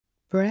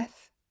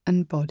breath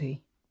and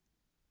body.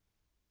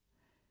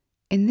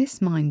 In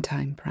this mind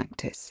time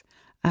practice,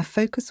 our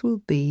focus will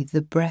be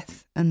the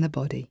breath and the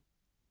body.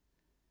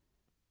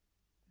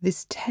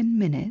 This 10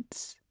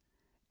 minutes,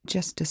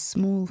 just a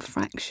small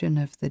fraction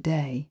of the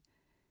day,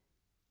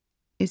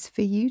 is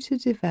for you to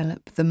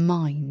develop the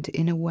mind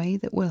in a way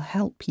that will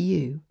help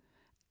you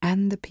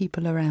and the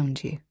people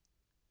around you.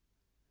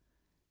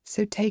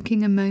 So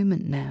taking a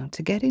moment now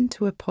to get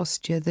into a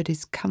posture that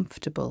is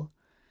comfortable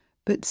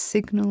but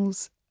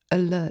signals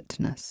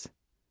alertness.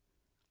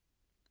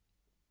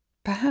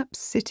 Perhaps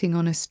sitting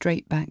on a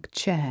straight-back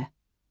chair.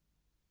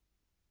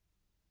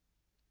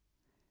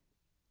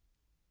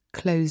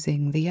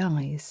 Closing the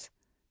eyes,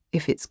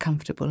 if it's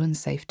comfortable and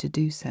safe to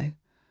do so,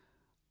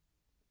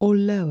 or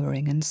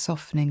lowering and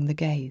softening the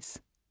gaze.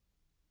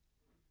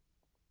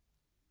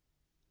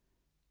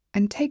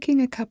 And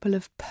taking a couple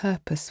of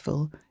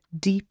purposeful,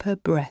 deeper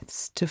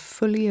breaths to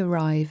fully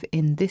arrive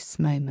in this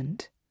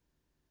moment.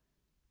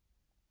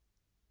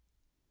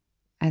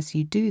 As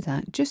you do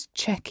that, just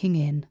checking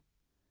in,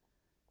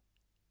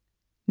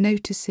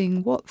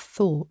 noticing what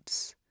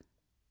thoughts,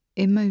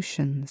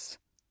 emotions,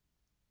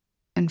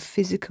 and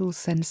physical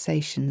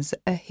sensations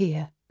are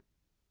here.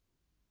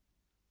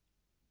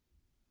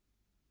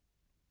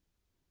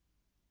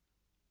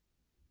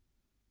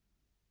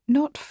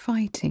 Not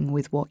fighting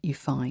with what you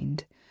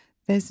find.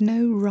 There's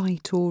no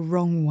right or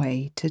wrong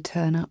way to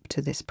turn up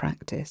to this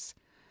practice.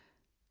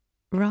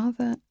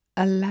 Rather,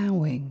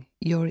 allowing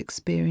your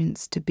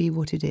experience to be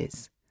what it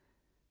is.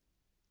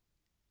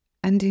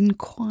 And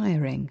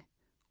inquiring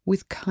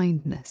with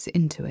kindness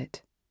into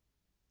it.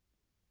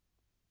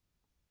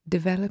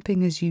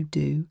 Developing as you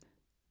do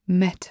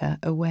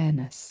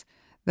meta-awareness,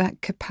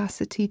 that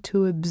capacity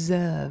to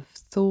observe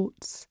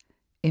thoughts,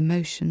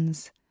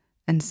 emotions,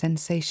 and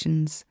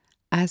sensations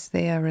as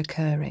they are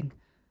occurring,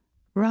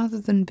 rather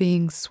than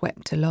being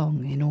swept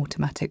along in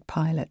automatic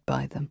pilot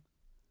by them.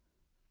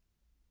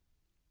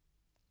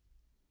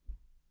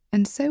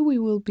 And so we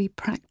will be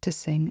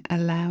practicing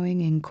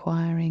allowing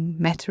inquiring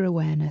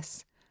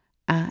meta-awareness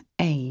our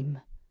aim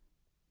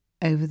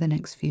over the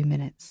next few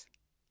minutes.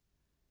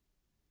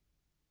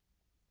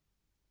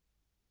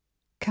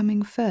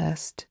 Coming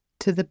first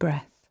to the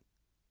breath.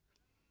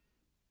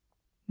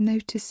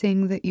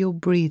 Noticing that you're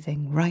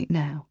breathing right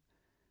now,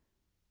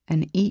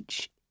 and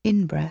each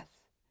in-breath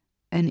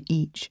and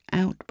each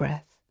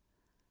out-breath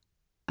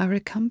are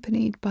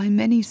accompanied by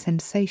many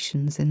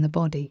sensations in the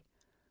body.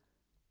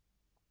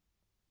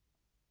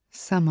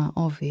 Some are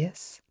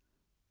obvious,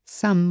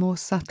 some more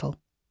subtle.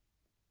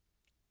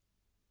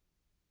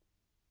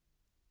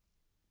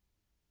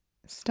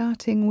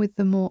 Starting with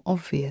the more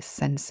obvious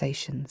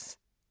sensations.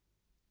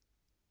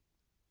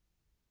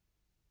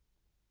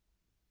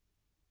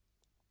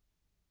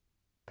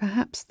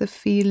 Perhaps the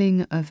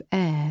feeling of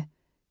air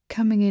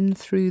coming in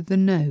through the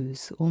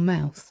nose or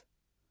mouth.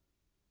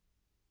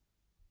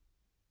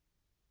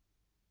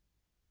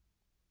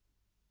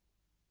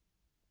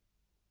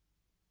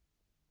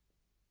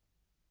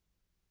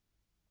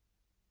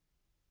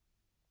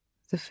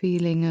 The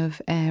feeling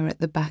of air at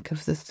the back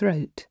of the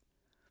throat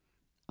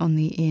on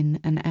the in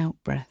and out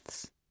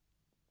breaths.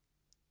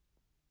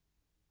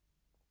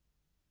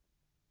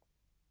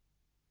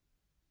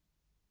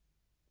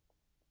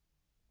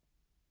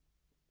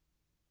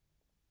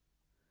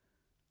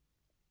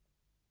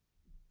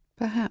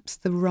 Perhaps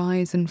the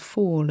rise and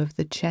fall of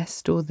the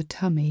chest or the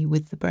tummy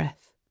with the breath.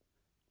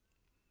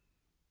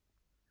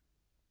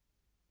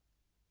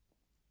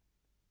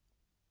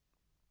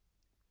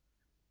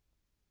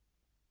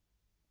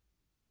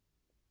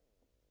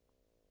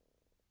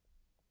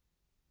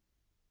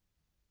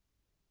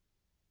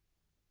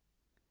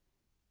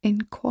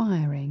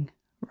 Inquiring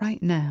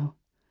right now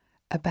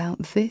about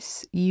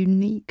this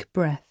unique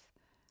breath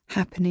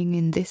happening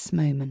in this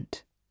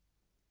moment.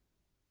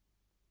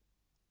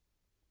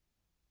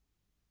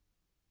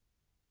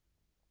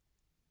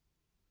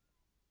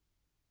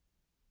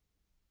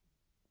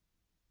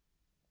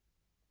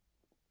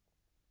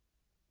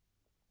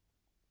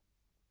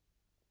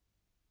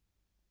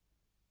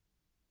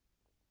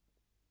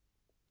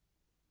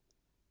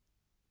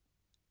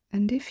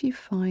 And if you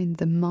find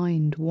the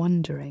mind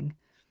wandering,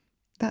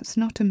 that's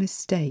not a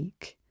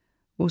mistake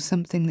or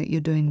something that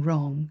you're doing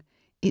wrong.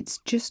 It's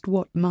just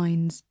what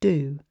minds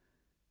do.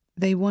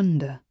 They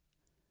wander.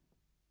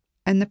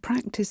 And the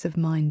practice of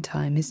mind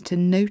time is to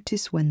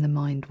notice when the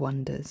mind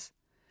wanders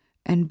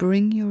and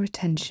bring your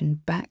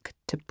attention back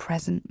to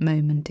present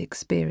moment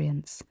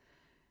experience,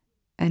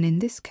 and in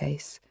this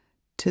case,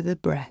 to the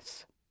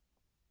breath.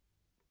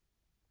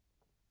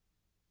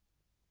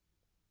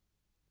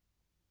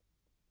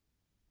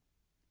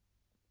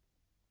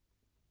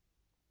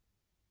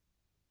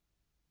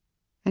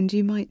 And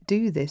you might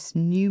do this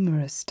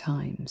numerous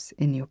times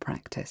in your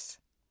practice.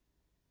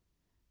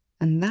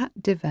 And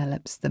that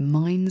develops the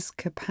mind's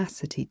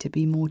capacity to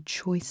be more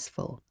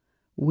choiceful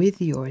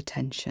with your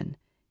attention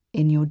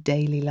in your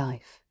daily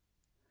life.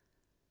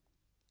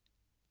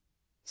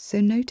 So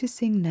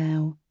noticing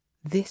now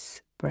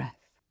this breath.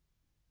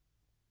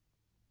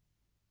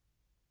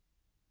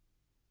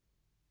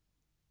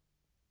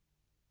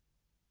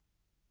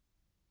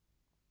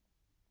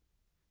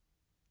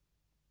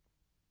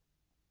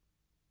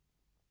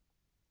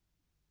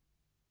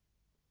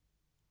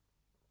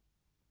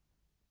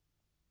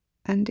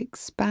 and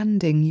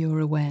expanding your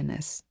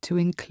awareness to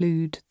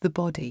include the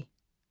body.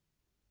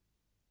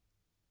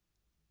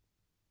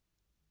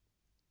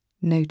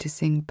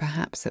 Noticing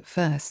perhaps at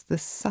first the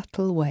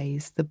subtle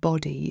ways the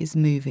body is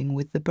moving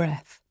with the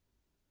breath.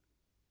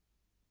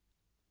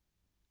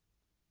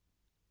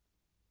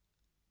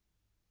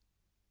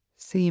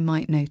 So you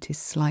might notice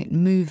slight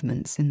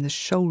movements in the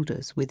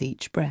shoulders with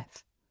each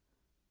breath.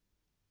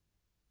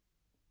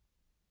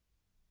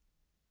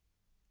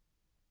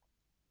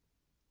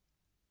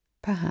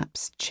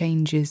 Perhaps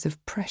changes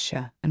of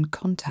pressure and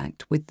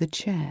contact with the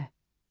chair.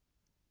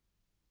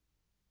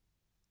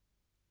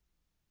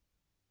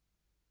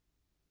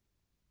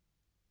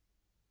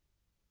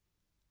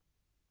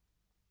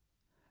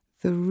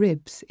 The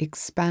ribs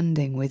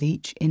expanding with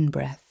each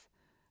in-breath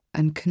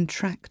and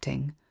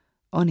contracting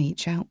on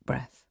each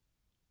out-breath.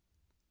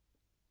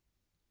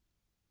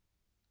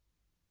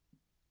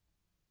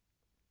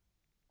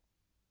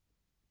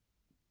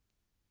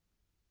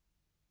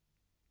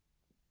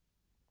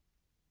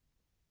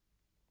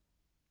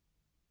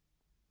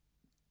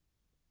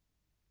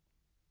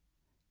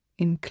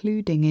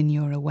 Including in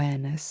your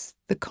awareness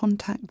the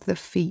contact the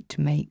feet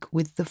make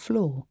with the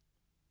floor.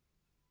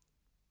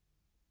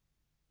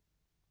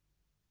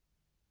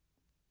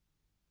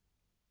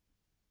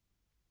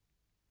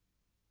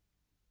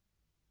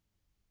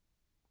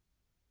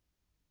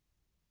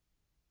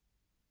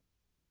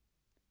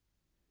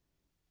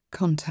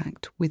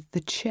 Contact with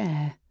the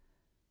chair,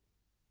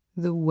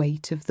 the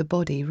weight of the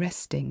body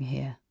resting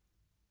here.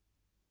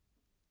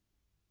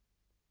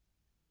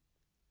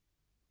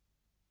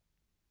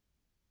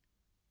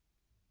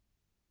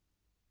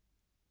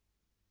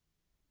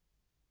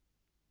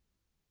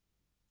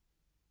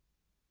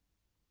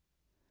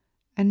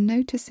 And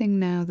noticing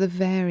now the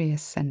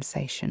various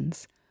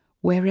sensations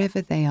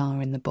wherever they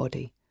are in the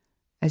body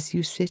as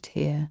you sit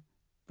here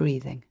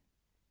breathing.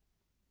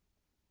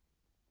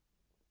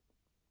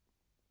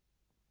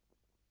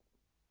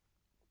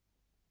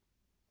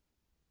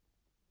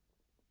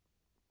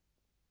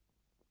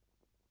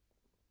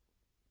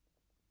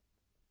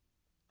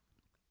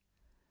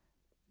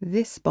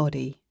 This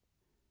body,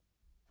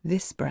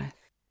 this breath,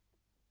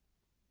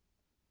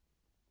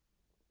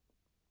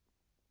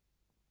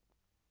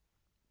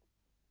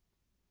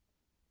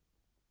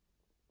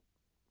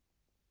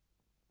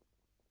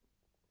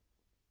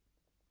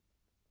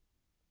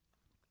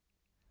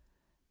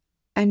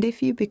 and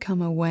if you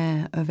become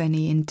aware of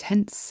any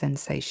intense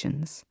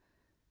sensations,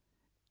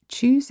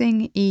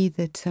 choosing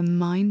either to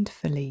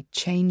mindfully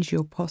change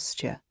your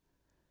posture,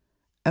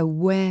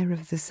 aware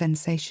of the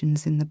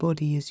sensations in the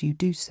body as you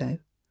do so,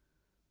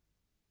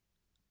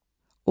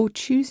 or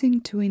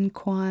choosing to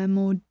inquire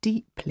more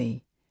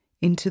deeply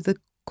into the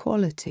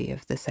quality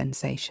of the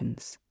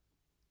sensations,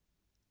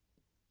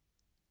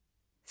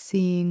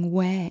 seeing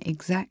where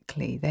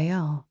exactly they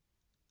are,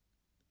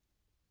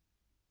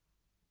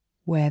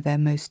 where they're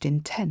most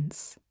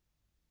intense,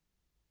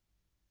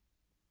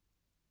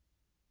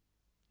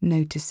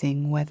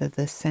 noticing whether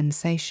the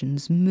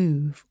sensations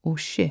move or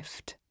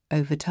shift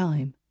over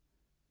time.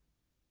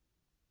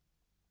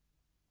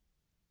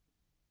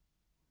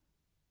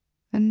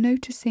 And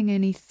noticing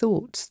any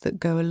thoughts that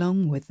go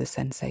along with the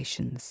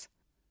sensations.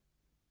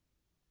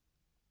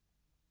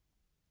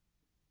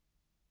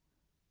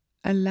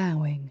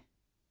 Allowing,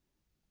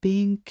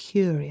 being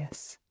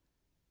curious,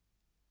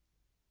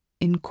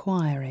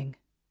 inquiring.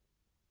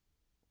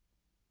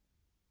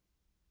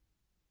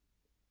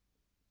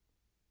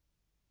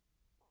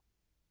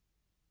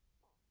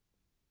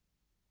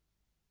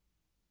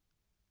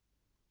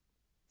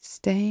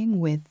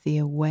 Staying with the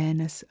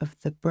awareness of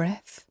the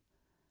breath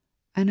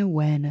and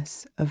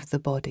awareness of the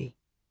body.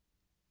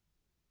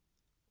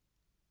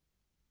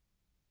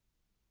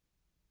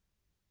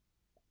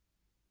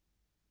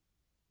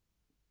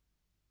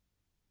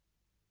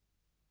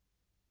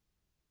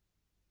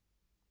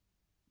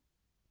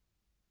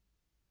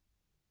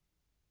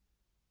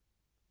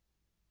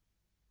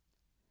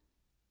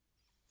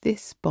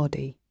 This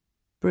body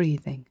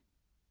breathing.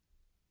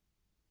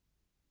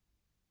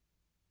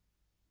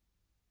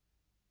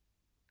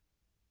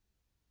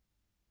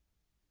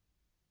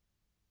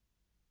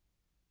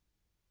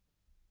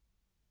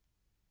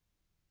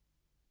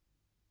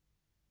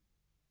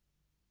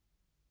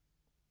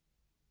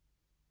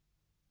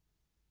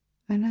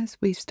 And as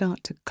we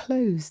start to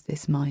close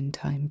this mind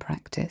time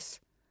practice,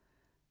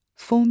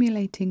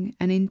 formulating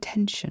an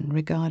intention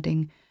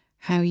regarding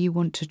how you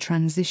want to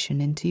transition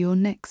into your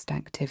next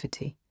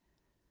activity.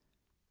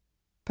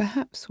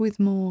 Perhaps with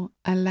more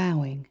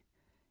allowing,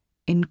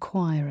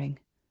 inquiring,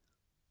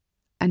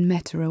 and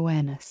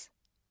meta-awareness.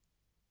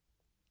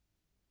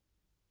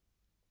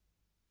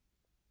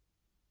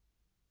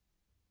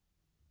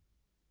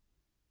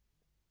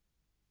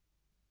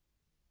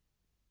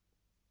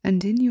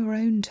 And in your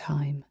own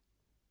time,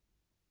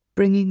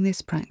 bringing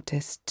this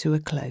practice to a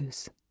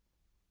close.